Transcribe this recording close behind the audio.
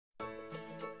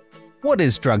What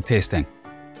is drug testing?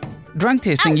 Drug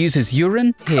testing uses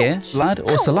urine, hair, blood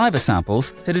or saliva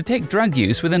samples to detect drug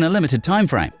use within a limited time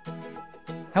frame.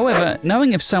 However,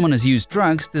 knowing if someone has used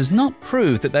drugs does not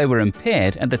prove that they were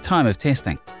impaired at the time of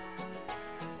testing.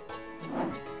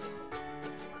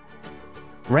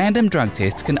 Random drug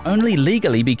tests can only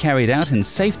legally be carried out in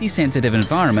safety-sensitive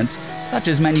environments such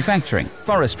as manufacturing,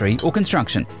 forestry or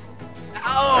construction.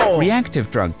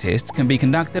 Reactive drug tests can be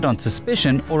conducted on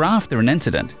suspicion or after an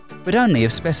incident, but only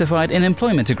if specified in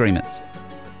employment agreements.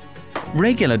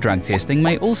 Regular drug testing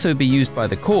may also be used by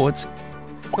the courts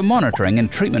for monitoring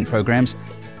and treatment programs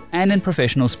and in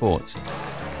professional sports.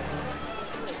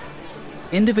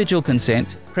 Individual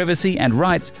consent, privacy and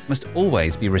rights must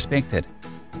always be respected.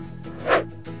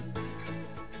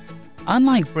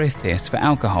 Unlike breath tests for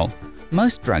alcohol,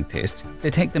 most drug tests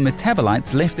detect the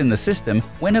metabolites left in the system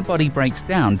when a body breaks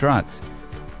down drugs.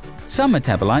 Some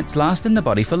metabolites last in the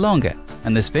body for longer,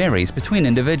 and this varies between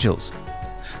individuals.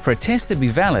 For a test to be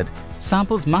valid,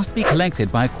 samples must be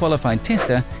collected by a qualified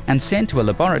tester and sent to a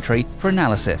laboratory for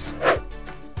analysis.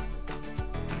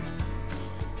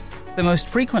 The most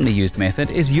frequently used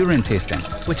method is urine testing,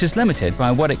 which is limited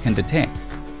by what it can detect.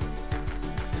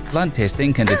 Blood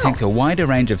testing can detect a wider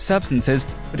range of substances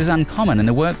but is uncommon in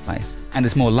the workplace and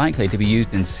is more likely to be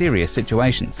used in serious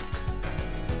situations.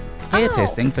 Hair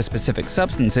testing for specific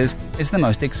substances is the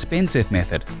most expensive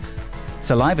method.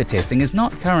 Saliva testing is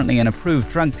not currently an approved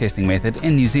drug testing method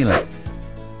in New Zealand.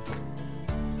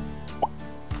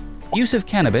 Use of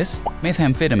cannabis,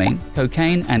 methamphetamine,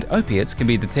 cocaine and opiates can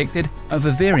be detected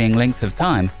over varying lengths of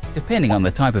time depending on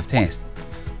the type of test.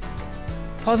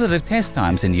 Positive test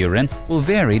times in urine will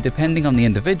vary depending on the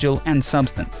individual and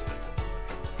substance.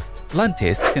 Blood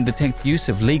tests can detect use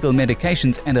of legal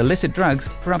medications and illicit drugs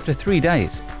for up to 3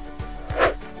 days.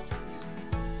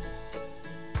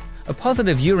 A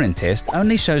positive urine test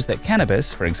only shows that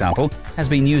cannabis, for example, has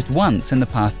been used once in the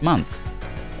past month.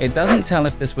 It doesn't tell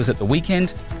if this was at the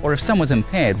weekend or if someone was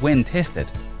impaired when tested.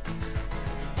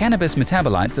 Cannabis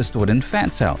metabolites are stored in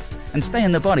fat cells and stay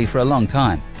in the body for a long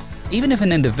time. Even if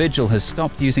an individual has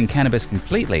stopped using cannabis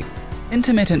completely,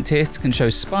 intermittent tests can show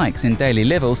spikes in daily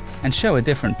levels and show a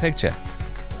different picture.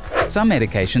 Some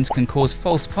medications can cause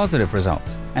false positive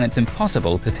results, and it's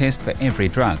impossible to test for every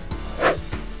drug.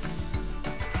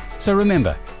 So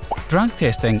remember, drug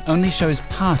testing only shows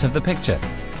part of the picture.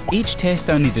 Each test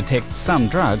only detects some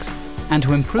drugs, and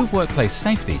to improve workplace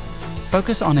safety,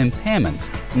 focus on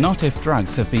impairment, not if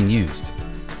drugs have been used.